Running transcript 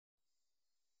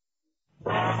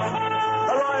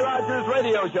The Roy Rogers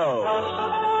Radio Show.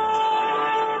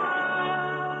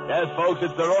 Yes, folks,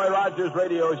 it's the Roy Rogers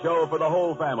Radio Show for the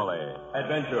whole family.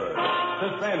 Adventure,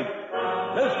 suspense,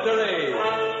 mystery,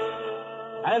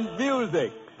 and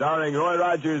music. Starring Roy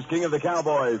Rogers, King of the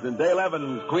Cowboys, and Dale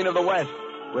Evans, Queen of the West,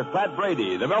 with Pat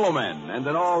Brady, the Mellowmen, and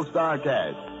an all-star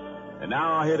cast. And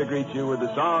now, here to greet you with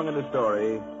the song and the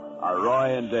story are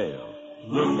Roy and Dale.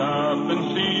 Look up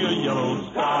and see a yellow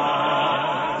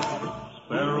sky.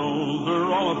 Sparrows are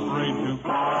all afraid to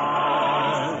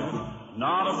fly.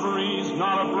 Not a breeze,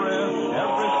 not a breath.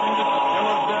 Everything is still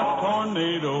a death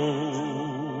tornado.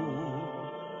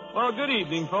 Well, good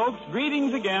evening, folks.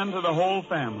 Greetings again to the whole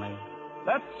family.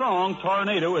 That song,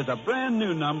 Tornado, is a brand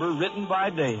new number written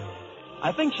by Dale.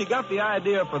 I think she got the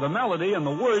idea for the melody and the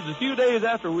words a few days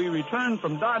after we returned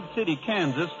from Dodge City,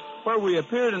 Kansas, where we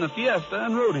appeared in the fiesta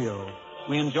and rodeo.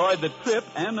 We enjoyed the trip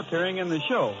and appearing in the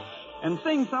show, and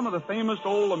seeing some of the famous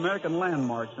old American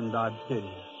landmarks in Dodge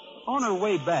City. On our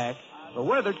way back, the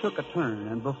weather took a turn,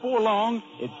 and before long,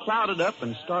 it clouded up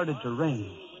and started to rain.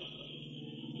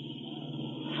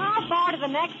 How far to the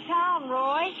next town,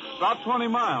 Roy? About 20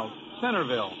 miles.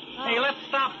 Centerville. Hey, let's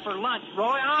stop for lunch, Roy.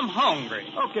 I'm hungry.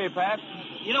 Okay, Pat.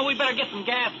 You know, we better get some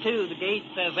gas, too. The gate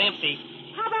says empty.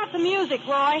 How about the music,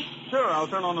 Roy? Sure, I'll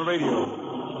turn on the radio.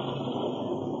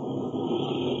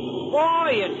 Boy,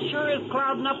 it sure is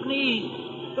clouding up in the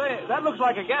east. Say, that looks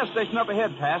like a gas station up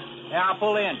ahead, Pat. Yeah, I'll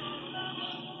pull in.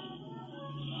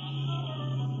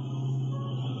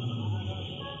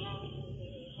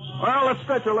 Well, let's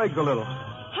stretch our legs a little.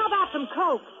 How about some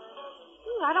Coke?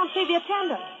 I don't see the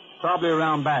attendant. Probably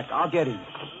around back. I'll get him.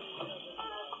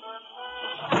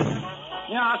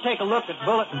 Yeah, I'll take a look at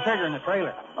Bullet and Trigger in the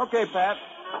trailer. Okay, Pat.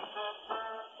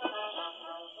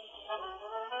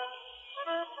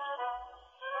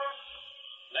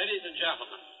 Ladies and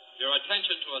gentlemen, your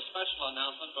attention to a special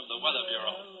announcement from the Weather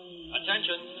Bureau.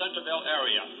 Attention, Centerville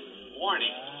area.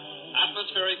 Warning.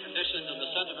 Atmospheric conditions in the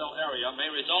Centerville area may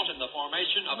result in the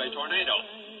formation of a tornado.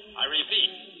 I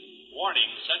repeat, warning,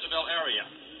 Centerville area.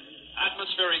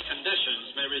 Atmospheric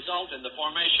conditions may result in the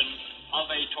formation of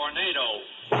a tornado.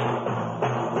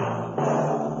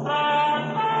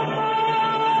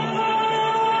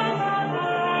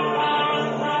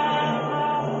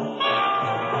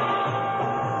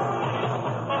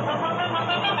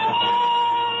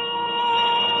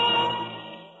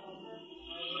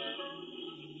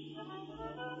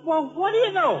 Well, what do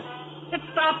you know? It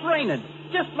stopped raining,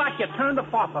 just like you turned the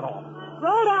faucet off.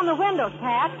 Roll down the windows,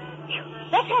 Pat.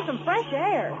 Let's have some fresh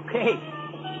air. Okay.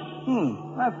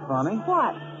 That's funny.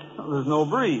 What? There's no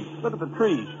breeze. Look at the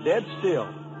trees. Dead still.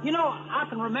 You know, I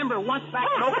can remember once back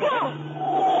in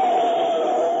Oklahoma.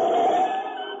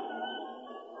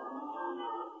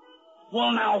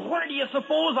 Well, now, where do you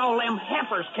suppose all them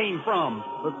heifers came from?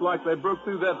 Looks like they broke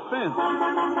through that fence.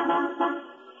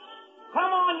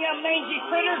 Come on, you mangy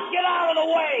critters, get out of the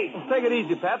way! Well, take it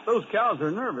easy, Pat. Those cows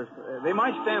are nervous. They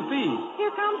might stampede.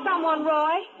 Here comes someone,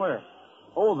 Roy. Where?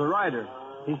 Oh, the rider.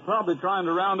 He's probably trying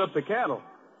to round up the cattle.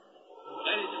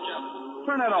 Ladies and gentlemen,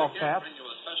 Turn that off, again Pat. bring you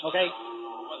a special Okay.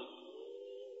 announcement.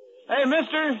 Hey,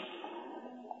 mister.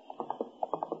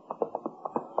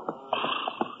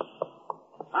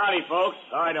 Howdy, folks.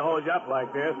 Sorry to hold you up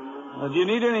like this. Do you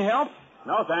need any help?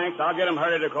 No, thanks. I'll get them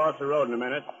herded across the road in a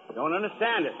minute. Don't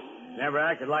understand it. Never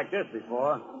acted like this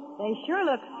before. They sure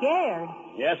look scared.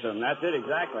 Yes, that's it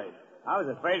exactly. I was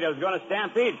afraid they was going to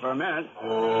stampede for a minute.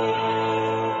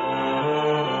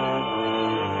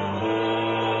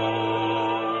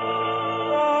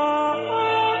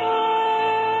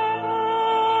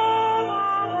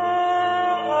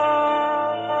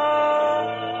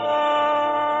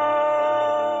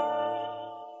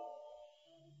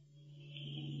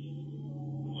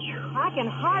 I can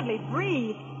hardly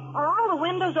breathe. Are all the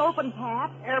windows open,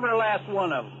 Pat? Every last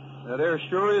one of them. That air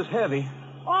sure is heavy.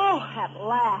 Oh, at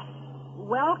last.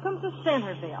 Welcome to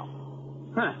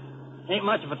Centerville. Huh. Ain't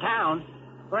much of a town.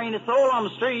 There ain't a soul on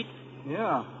the street.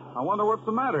 Yeah. I wonder what's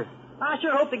the matter. I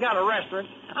sure hope they got a restaurant.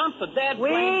 I'm so dead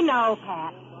We know,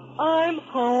 Pat. I'm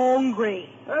hungry.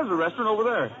 There's a restaurant over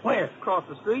there. Where? Across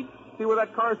the street. See where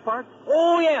that car's parked?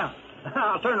 Oh, yeah.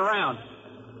 I'll turn around.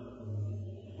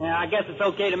 Yeah, I guess it's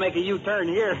okay to make a U-turn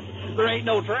here. There ain't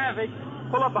no traffic.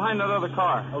 Pull up behind that other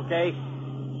car. Okay.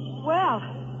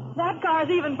 Well, that car's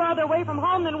even farther away from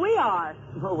home than we are.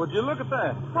 Oh, would you look at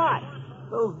that? What?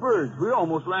 Those birds. We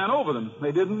almost ran over them.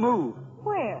 They didn't move.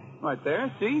 Where? Right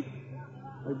there, see?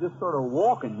 They're just sort of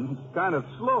walking, kind of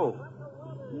slow.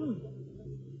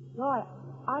 Roy,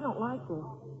 I don't like this.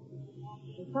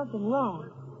 There's something wrong.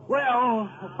 Well,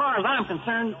 as far as I'm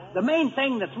concerned, the main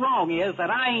thing that's wrong is that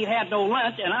I ain't had no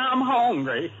lunch and I'm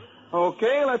hungry.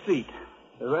 Okay, let's eat.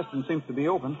 The restaurant seems to be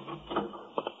open.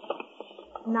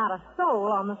 Not a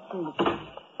soul on the street.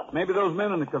 Maybe those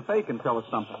men in the cafe can tell us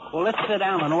something. Well, let's sit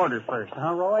down and order first,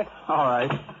 huh, Roy? All right.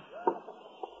 Be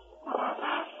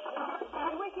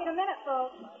with you in a minute,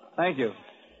 folks. Thank you.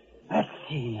 Let's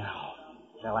see now.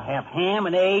 Shall I have ham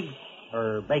and eggs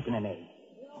or bacon and eggs?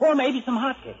 Or maybe some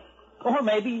hotcakes. Or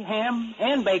maybe ham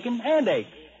and bacon and eggs.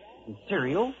 And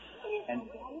cereal. And...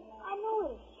 I know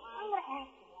it. I'm going to ask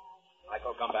you.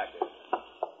 Michael, come back here.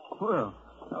 Well,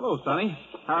 hello, Sonny.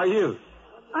 How are you?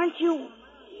 Aren't you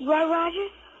Roy Rogers?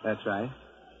 That's right.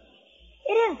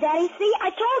 It is, Daddy. See,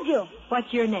 I told you.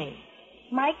 What's your name?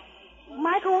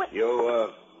 Michael.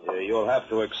 You'll have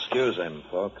to excuse him,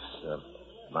 folks.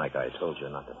 Mike, I told you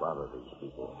not to bother these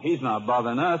people. He's not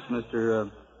bothering us, Mr.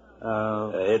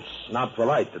 It's not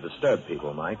polite to disturb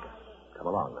people, Mike. Come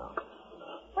along now.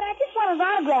 But I just want his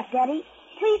autograph, Daddy.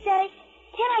 Please, Daddy,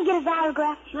 can I get his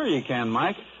autograph? Sure you can,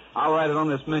 Mike. I'll write it on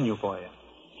this menu for you.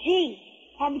 Gee,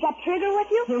 have you got Trigger with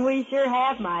you? We sure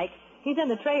have, Mike. He's in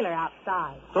the trailer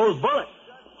outside. those bullets.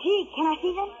 Gee, can I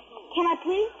see them? Can I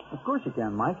please? Of course you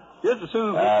can, Mike. Just as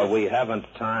soon as We haven't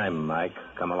time, Mike.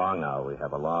 Come along now. We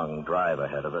have a long drive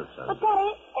ahead of us. But, Daddy,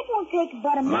 it won't take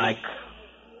but a minute. Mike,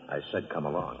 I said come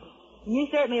along. You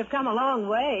certainly have come a long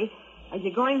way. Are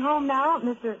you going home now,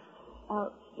 Mr.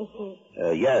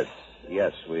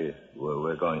 Yes,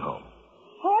 we're going home.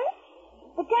 Home?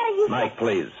 But, Daddy, you... Mike,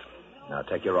 please. Now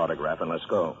take your autograph and let's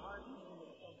go.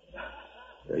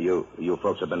 You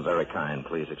folks have been very kind.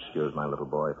 Please excuse my little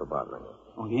boy for bothering you.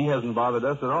 Oh, he hasn't bothered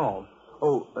us at all.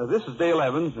 Oh, this is Dale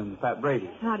Evans and Pat Brady.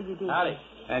 How do you do? Howdy.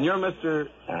 And you're Mr.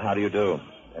 How do you do?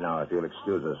 Now, if you'll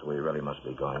excuse us, we really must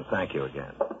be going. Thank you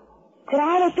again. Could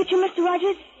I have a picture, Mr.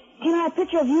 Rogers? Can I have a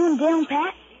picture of you and Dale and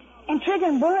Pat? And Trigger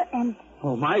and Bullet and...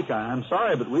 Oh, Mike, I'm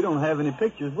sorry, but we don't have any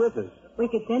pictures with us. We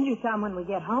could send you some when we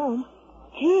get home.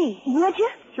 Gee, would you?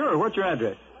 Sure, what's your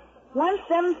address?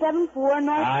 1774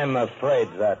 North... I'm afraid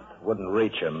that wouldn't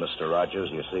reach him, Mr. Rogers.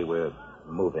 You see, we're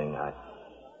moving. I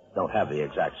don't have the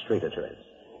exact street address.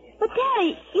 But,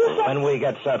 Daddy, you said... When we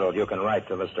get settled, you can write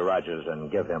to Mr. Rogers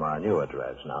and give him our new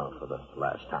address. Now, for the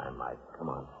last time, Mike. Come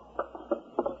on.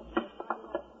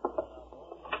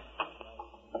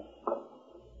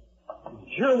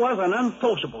 Sure was an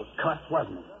unsociable cuss,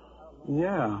 wasn't it?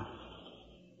 Yeah.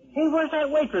 Hey, where's that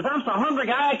waitress? I'm so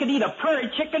hungry I could eat a prairie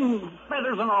chicken,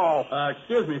 feathers and all.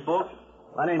 Excuse me, folks.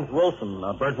 My name's Wilson,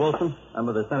 Bert Wilson. I'm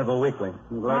with the Centerville Weekly.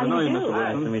 I'm glad to know you, Mr.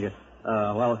 Nice to Wilson. meet you.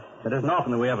 Well, it isn't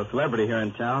often that we have a celebrity here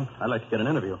in town. I'd like to get an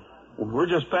interview. Well, we're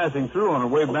just passing through on our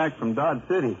way back from Dodge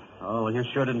City. Oh, well, you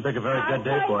sure didn't pick a very good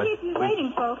day for it. keep you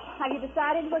waiting, folks. Have you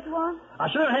decided what you want? I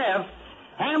sure have.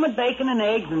 Ham and bacon and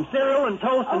eggs and cereal and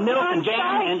toast and milk and jam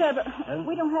sorry, and... sir, but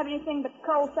we don't have anything but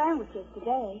cold sandwiches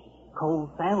today. Cold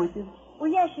sandwiches?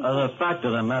 Well, yes, you The fact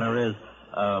of the matter is,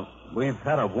 we've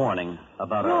had a warning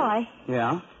about Roy,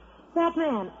 Yeah? that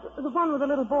man, the one with the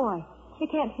little boy, he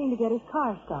can't seem to get his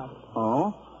car started.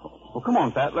 Oh? Well, come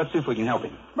on, Pat. Let's see if we can help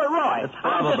him. But, Roy... It's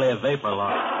probably a vapor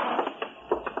lock.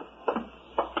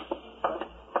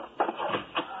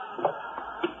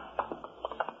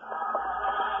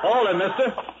 Hold him,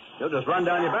 mister. You'll just run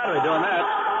down your battery doing that.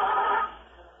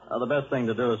 The best thing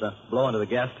to do is to blow into the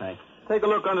gas tank. Take a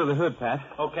look under the hood, Pat.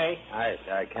 Okay.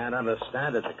 I can't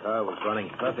understand it. The car was running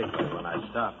perfectly when I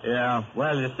stopped. Yeah,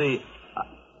 well, you see...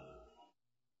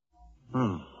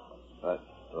 But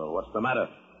what's the matter?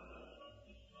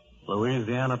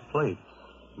 Louisiana plates.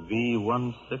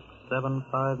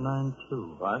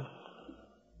 V167592. What?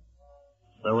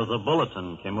 There was a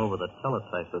bulletin came over the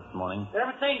teletype this morning.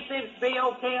 Everything seems to be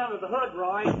okay under the hood,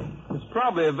 Roy. It's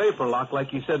probably a vapor lock,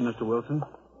 like you said, Mr. Wilson.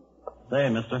 Say,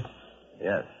 mister,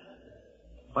 Yes.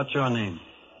 what's your name?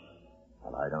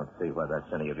 Well, I don't see why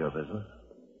that's any of your business.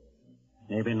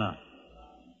 Maybe not.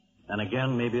 And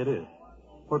again, maybe it is.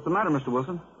 What's the matter, Mr.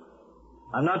 Wilson?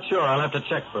 I'm not sure. I'll have to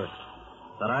check first.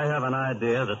 But I have an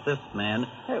idea that this man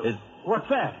is... What's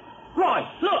that? Roy,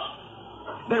 look!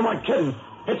 They weren't kidding.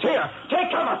 It's here.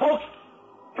 Take cover, folks.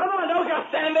 Come on, don't just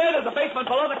stand there. There's a basement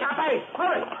below the cafe.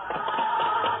 Hurry!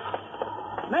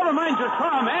 Never mind your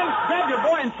car, man. Grab your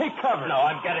boy and take cover. No,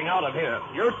 I'm getting out of here.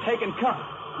 You're taking cover.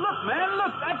 Look, man,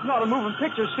 look. That's not a moving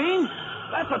picture scene.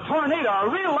 That's a tornado, a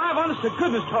real live,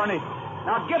 honest-to-goodness tornado.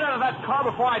 Now get out of that car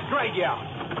before I drag you out.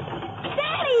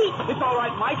 Daddy! It's all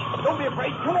right, Mike. Don't be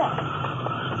afraid. Come on.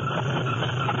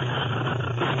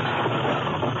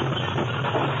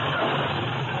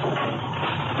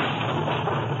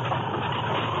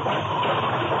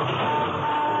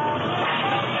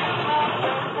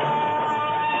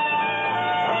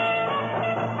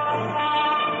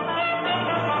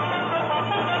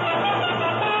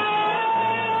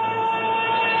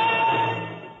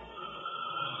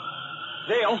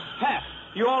 Well, Pat,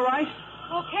 you all right?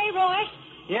 Okay, Roy?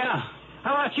 Yeah.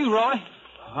 How about you, Roy?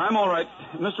 I'm all right.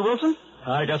 Mr. Wilson?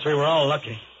 I guess we were all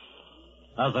lucky.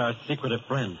 How's our secretive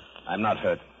friend? I'm not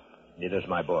hurt. Neither's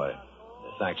my boy.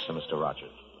 Thanks to Mr. Rogers.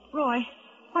 Roy,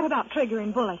 what about Trigger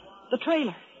and Bullet? The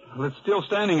trailer? Well, it's still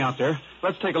standing out there.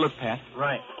 Let's take a look, Pat.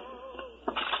 Right.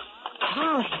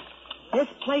 Golly, this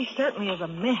place certainly is a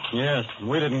mess. Yes,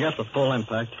 we didn't get the full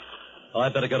impact. Oh,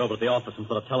 I'd better get over to the office and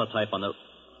put a teletype on the...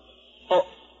 Oh,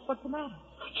 What's the matter?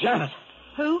 Janet,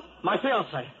 Who? my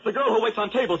fiancée, the girl who waits on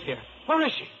tables here. Where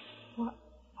is she? What?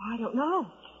 I don't know.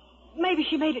 Maybe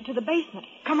she made it to the basement.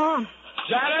 Come on.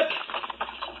 Janet!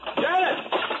 Janet!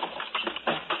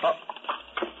 Oh.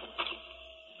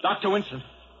 Dr. Winston.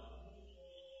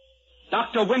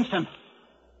 Dr. Winston.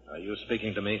 Are you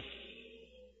speaking to me?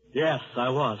 yes, I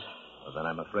was. Well, then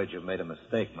I'm afraid you've made a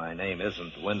mistake. My name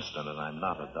isn't Winston, and I'm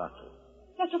not a doctor.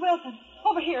 Mr. Wilson,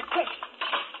 over here, quick.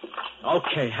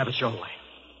 Okay, have it your way.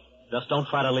 Just don't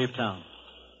try to leave town.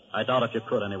 I doubt if you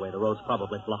could anyway. The road's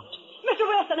probably blocked. Mr.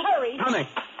 Wilson, hurry. Coming.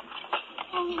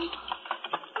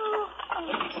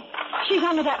 She's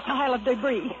under that pile of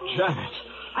debris. Janet.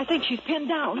 I think she's pinned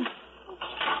down.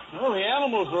 Well, the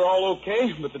animals are all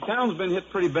okay, but the town's been hit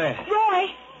pretty bad. Roy,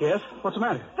 Yes? What's the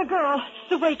matter? the girl,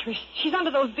 the waitress, she's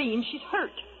under those beams. She's hurt.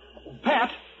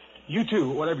 Pat, you too,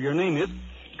 whatever your name is.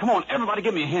 Come on, everybody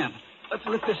give me a hand. Let's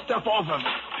lift this stuff off of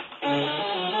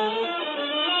her.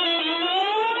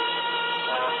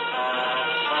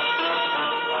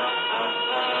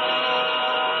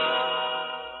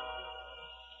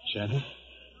 Janet?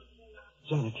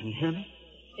 Janet, can you hear me?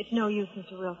 It's no use,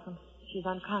 Mr. Wilson. She's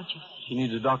unconscious. She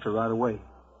needs a doctor right away.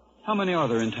 How many are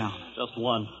there in town? Just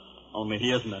one. Only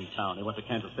he isn't in town. He went to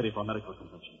Kansas City for a medical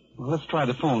convention. Well, let's try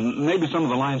the phone. Maybe some of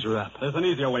the lines are up. There's an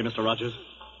easier way, Mr. Rogers.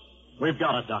 We've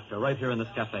got a doctor right here in this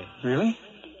cafe. Really?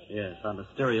 Yes, a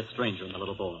mysterious stranger in the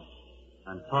little bowl.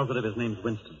 I'm positive his name's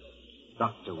Winston.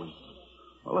 Dr. Winston.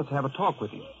 Well, let's have a talk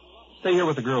with him. Stay here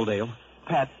with the girl, Dale.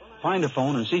 Pat, find a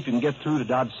phone and see if you can get through to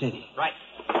Dodge City. Right.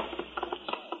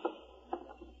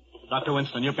 Dr.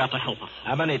 Winston, you've got to help us.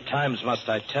 How many times must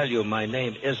I tell you my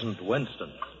name isn't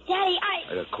Winston? Daddy,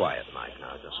 Quiet, Mike.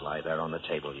 Now, just lie there on the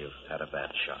table. You've had a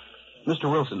bad shock.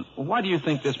 Mr. Wilson, why do you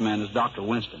think this man is Dr.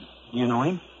 Winston? Do you know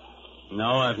him?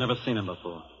 No, I've never seen him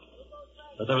before.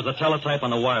 But there was a teletype on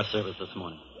the wire service this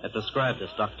morning. It described this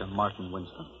Dr. Martin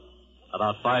Winston.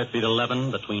 About 5 feet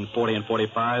 11, between 40 and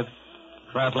 45,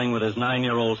 traveling with his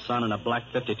 9-year-old son in a black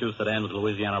 52 sedan with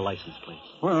Louisiana license plates.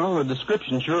 Well, the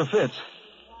description sure fits.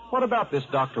 What about this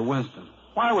Dr. Winston?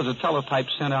 Why was a teletype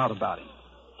sent out about him?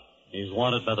 He's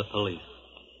wanted by the police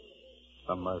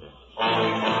for murder.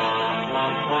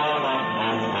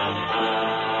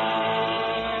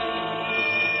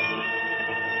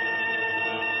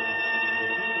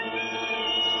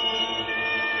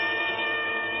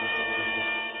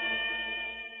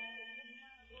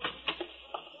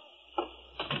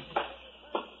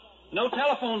 No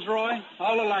telephones, Roy.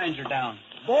 All the lines are down.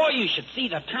 Boy, you should see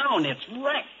the town. It's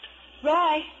wrecked.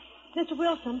 Roy, Mr.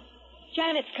 Wilson,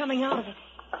 Janet's coming out of it.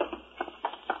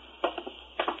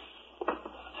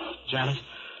 Janet?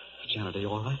 Janet, are you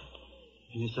all right?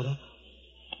 Can you sit up?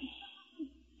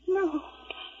 no,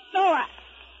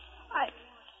 I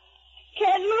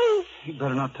can't move. You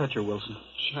better not touch her, Wilson.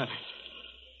 Janet.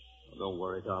 Don't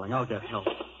worry, darling. I'll get help.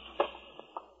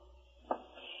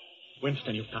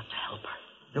 Winston, you've got to help her.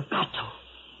 You've got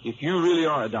to. If you really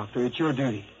are a doctor, it's your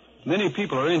duty. Many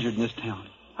people are injured in this town.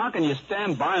 How can you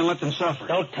stand by and let them suffer?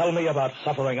 Don't tell me about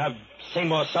suffering. I've seen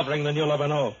more suffering than you'll ever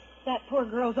know. That poor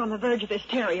girl's on the verge of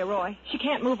hysteria, Roy. She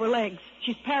can't move her legs.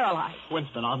 She's paralyzed.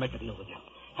 Winston, I'll make a deal with you.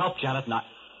 Help Janet, not...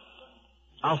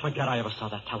 I'll forget I ever saw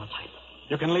that teletype.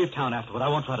 You can leave town afterward. I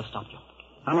won't try to stop you.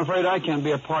 I'm afraid I can't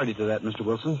be a party to that, Mr.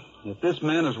 Wilson. If this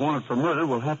man is wanted for murder,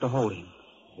 we'll have to hold him.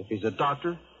 If he's a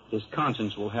doctor, his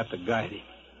conscience will have to guide him.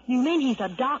 You mean he's a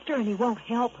doctor and he won't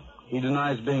help? He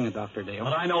denies being a doctor, Dale.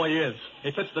 But I know he is.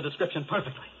 He fits the description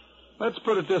perfectly. Let's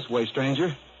put it this way,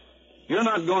 stranger. You're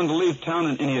not going to leave town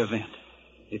in any event.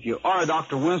 If you are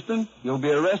Dr. Winston, you'll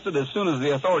be arrested as soon as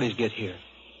the authorities get here.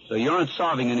 So you aren't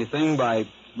solving anything by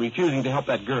refusing to help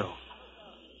that girl.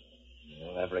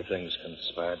 Well, everything's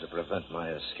conspired to prevent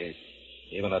my escape.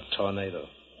 Even a tornado,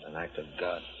 an act of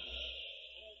God.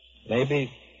 Maybe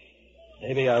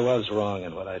I was wrong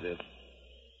in what I did.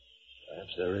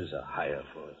 Perhaps there is a higher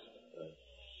force.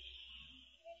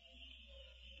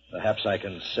 Perhaps I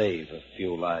can save a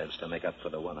few lives to make up for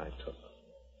the one I took.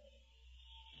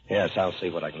 Yes, I'll see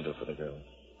what I can do for the girl.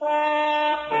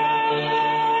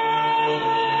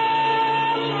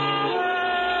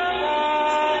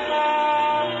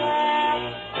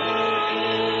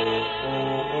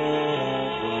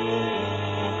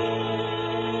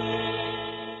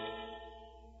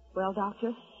 Doctor?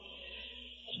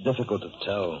 It's difficult to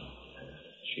tell.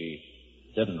 She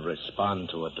didn't respond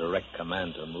to a direct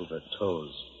command to move her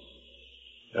toes.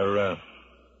 Her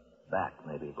back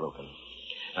may be broken.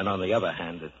 And on the other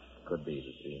hand, it could be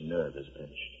that the nerve is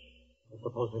pinched. I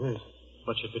suppose it is.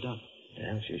 What should be done?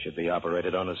 Yeah, she should be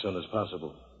operated on as soon as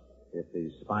possible. If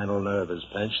the spinal nerve is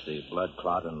pinched, the blood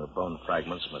clot and the bone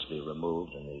fragments must be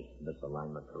removed and the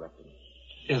misalignment corrected.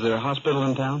 Is there a hospital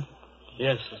in town?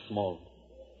 Yes, a small.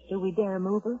 Do we dare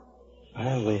move her?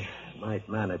 Well, we might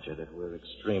manage it if we're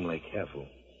extremely careful.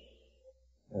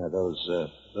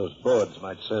 Those boards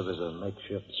might serve as a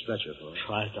makeshift stretcher for her.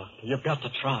 Try, Doctor. You've got to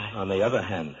try. On the other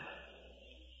hand,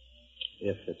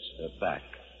 if it's her back.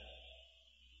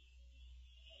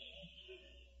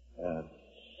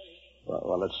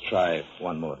 Well, let's try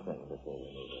one more thing before we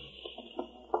move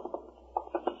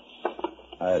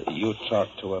her. You talk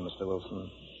to her, Mr. Wilson.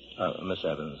 Miss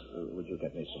Evans, would you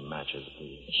get me some matches,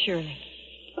 please? Surely.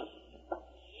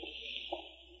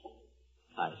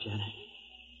 Hi, Janet.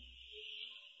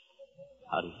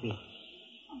 How do you feel?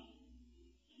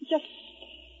 Just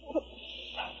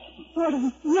sort of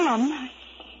numb.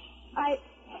 I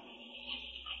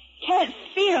can't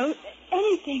feel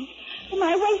anything from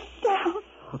my waist down.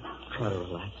 Try to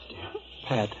relax, dear.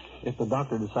 Pat, if the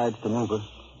doctor decides to move her,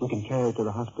 we can carry her to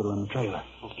the hospital in the trailer.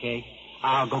 Okay.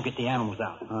 I'll go get the animals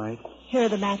out. All right. Here are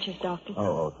the matches, Doctor.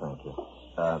 Oh, thank you.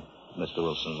 Mr.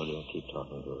 Wilson, will you keep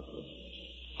talking to her, please?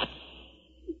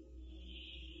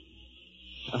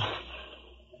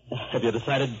 Have you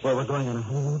decided where we're going on a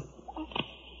honeymoon?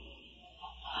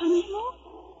 Honeymoon?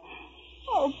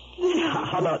 Oh,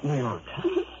 How about New York?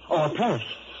 Or Paris?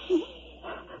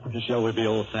 Shall we be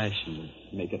old-fashioned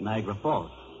and make it Niagara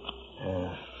Falls?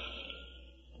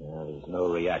 There's no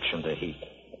reaction to heat.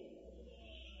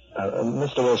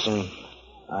 Mr. Wilson,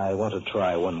 I want to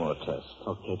try one more test.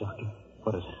 Okay, Doctor.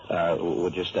 What is it?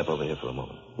 Would you step over here for a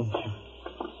moment? Yes, sir.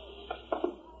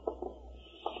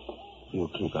 You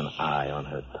keep an eye on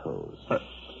her toes.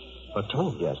 Her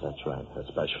toes? Yes, that's right.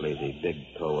 Especially the big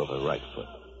toe of her right foot.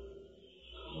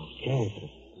 Okay, but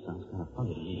it sounds kind of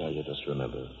funny to me. Now, you just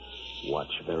remember,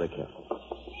 watch very carefully.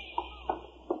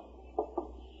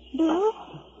 Bill,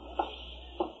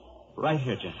 Right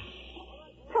here, Janet.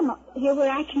 come up here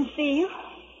where I can see you.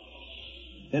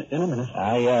 In a minute.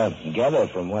 I gather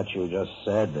from what you just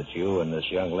said that you and this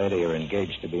young lady are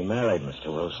engaged to be married, Mr.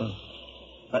 Wilson.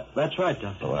 That's right,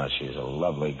 Doctor. Well, she's a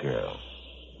lovely girl.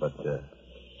 But,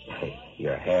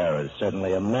 your hair is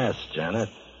certainly a mess, Janet.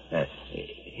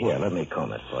 Here, let me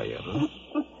comb it for you.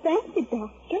 Thank you,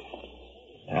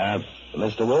 Doctor.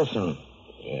 Mr. Wilson,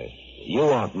 you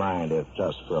won't mind if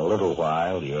just for a little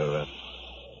while your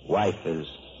wife is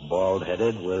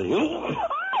bald-headed, will you?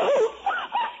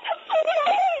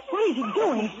 What is he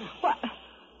doing? What?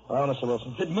 Well, Mr.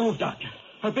 Wilson? It moved, Doctor.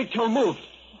 Her big toe moved.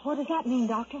 What does that mean,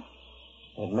 Doctor?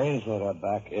 It means that her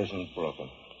back isn't broken.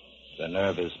 The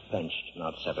nerve is pinched,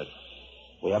 not severed.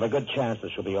 We have a good chance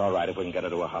that she'll be all right if we can get her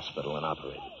to a hospital and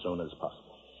operate as soon as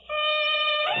possible.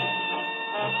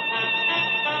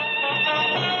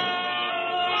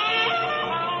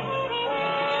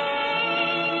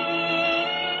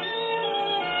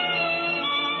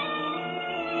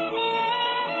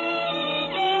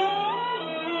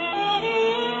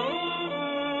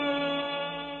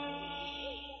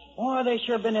 Boy, they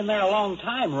sure been in there a long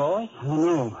time, Roy. I don't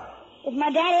know. Is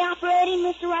my daddy operating,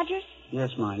 Mr. Rogers?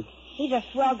 Yes, Mike. He's a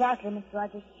swell doctor, Mr.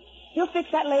 Rogers. He'll fix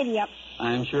that lady up.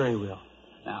 I'm sure he will.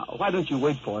 Now, why don't you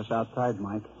wait for us outside,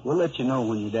 Mike? We'll let you know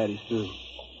when your daddy's through.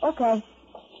 Okay.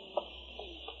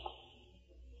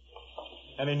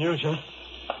 Any news yet?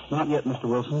 Not yet, Mr.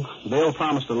 Wilson. Dale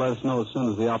promised to let us know as soon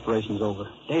as the operation's over.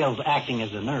 Dale's acting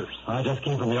as a nurse. I just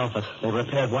came from the office. They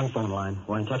repaired one phone line.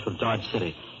 We're in touch with Dodge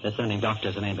City. They're sending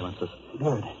doctors and ambulances.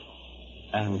 Good.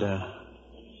 And,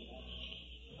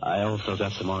 I also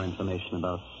got some more information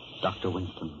about Dr.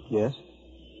 Winston. Yes?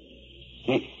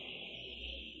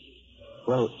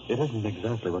 Well, it isn't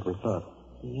exactly what we thought.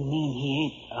 You mean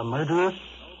he ain't a murderer?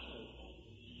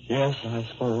 Yes, I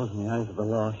suppose in the eyes of the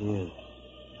law he is.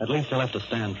 At least he'll have to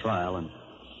stand trial, and,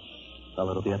 well,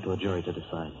 it'll be up to a jury to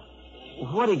decide.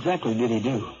 What exactly did he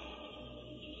do?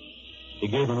 He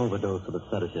gave an overdose of a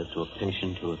sedative to a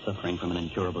patient who was suffering from an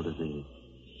incurable disease.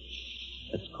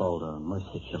 It's called a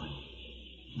mercy killing.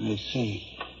 I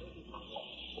see.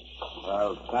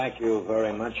 Well, thank you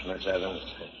very much, Miss Evans.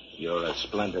 You're a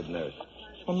splendid nurse.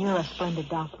 And you're a splendid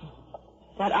doctor.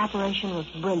 That operation was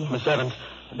brilliant. Miss Evans,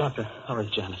 Doctor, how is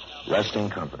Janet? Resting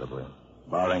comfortably.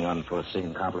 Barring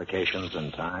unforeseen complications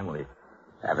in time, we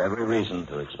have every reason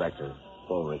to expect a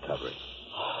full recovery.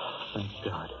 Thank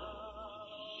God.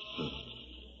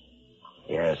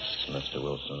 Yes, Mr.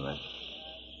 Wilson.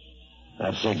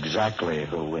 That's exactly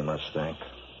who we must thank.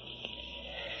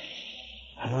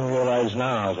 I realize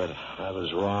now that I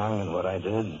was wrong in what I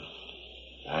did.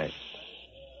 I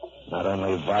not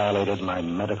only violated my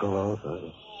medical oath,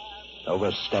 I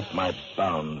overstepped my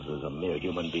bounds as a mere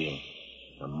human being,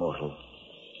 a mortal.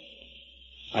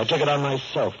 I took it on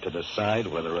myself to decide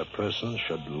whether a person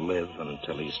should live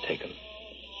until he's taken,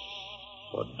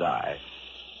 or die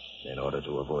in order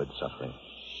to avoid suffering.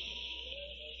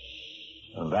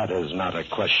 And that is not a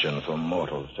question for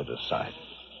mortals to decide.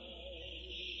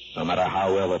 No matter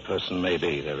how ill a person may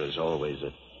be, there is always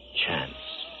a chance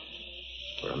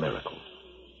for a miracle.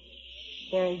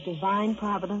 There is divine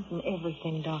providence in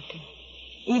everything, Doctor.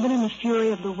 Even in the fury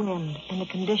of the wind and the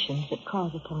conditions that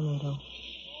cause a tornado.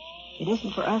 It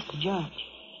isn't for us to judge,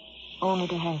 only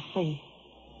to have faith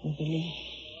and believe.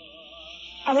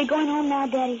 Are we going home now,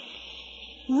 Daddy?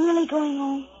 Really going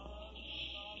home?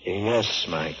 Yes,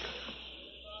 Mike.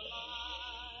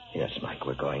 Yes, Mike,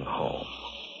 we're going home.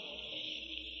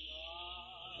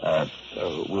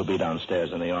 We'll be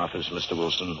downstairs in the office, Mr.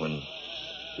 Wilson, when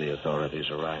the authorities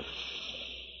arrive.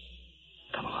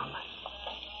 Come along, Mike.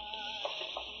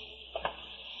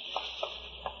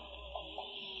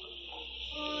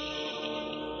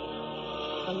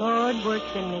 The Lord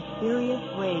works in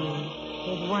mysterious ways,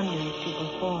 His wonders to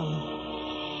perform.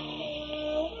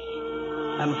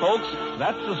 And folks,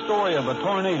 that's the story of a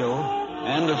tornado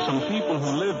and of some people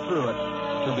who lived through it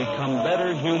to become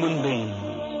better human beings.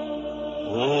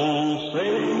 Oh,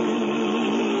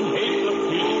 Satan hates the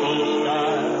peaceful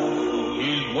sky.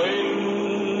 He's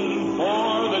waiting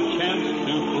for the chance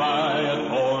to fly a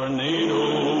tornado.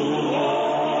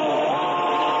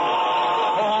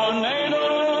 Tornado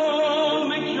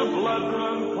makes your blood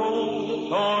run cold.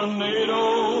 Tornado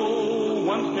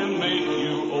once can make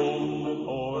you old.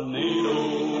 Tornado.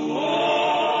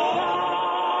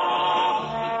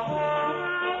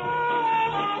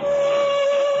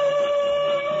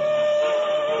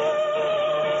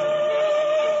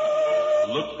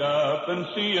 And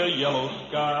see a yellow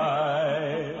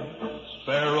sky.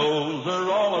 Sparrows are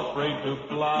all afraid to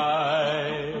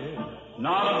fly.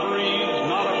 Not a breeze,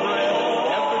 not a breath.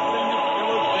 Everything is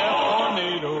still as death.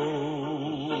 Tornado.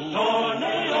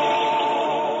 Tornado.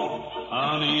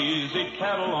 Uneasy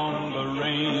cattle on the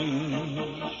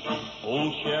range.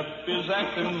 Old Shep is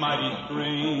acting mighty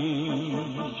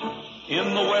strange.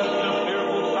 In the west, a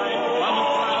fearful sight. On the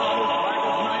cloud as black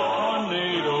as night.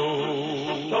 Tornado.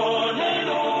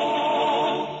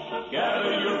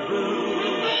 Gather your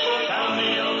brood, sound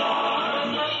the alarm.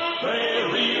 Pray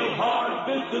real hard,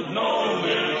 this is no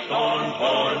mere storm.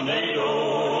 Tornado.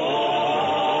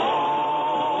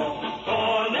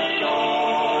 Tornado.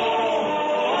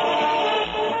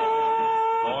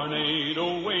 Tornado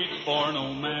waits for no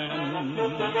man.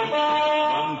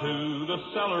 Run to the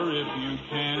cellar if you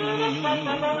can.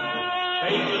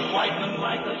 Faces whitening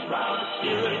like a shroud.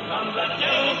 Here it comes, the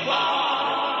devil fly.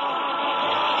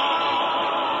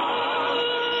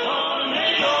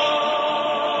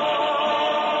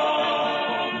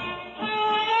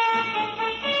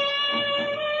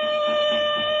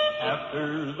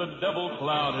 After the devil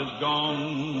cloud is gone,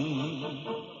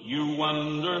 you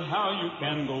wonder how you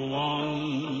can go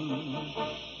on.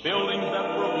 Buildings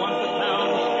that were once a town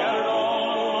scattered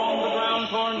all along the ground.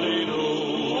 Tornado.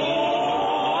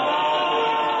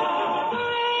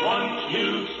 Once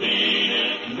you've seen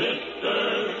it, mister,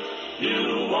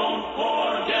 you won't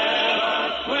forget a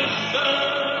twister.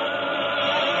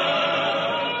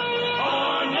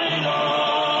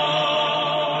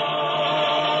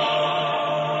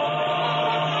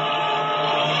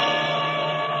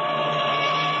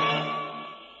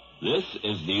 This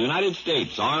is the United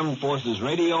States Armed Forces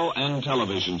Radio and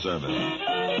Television Service.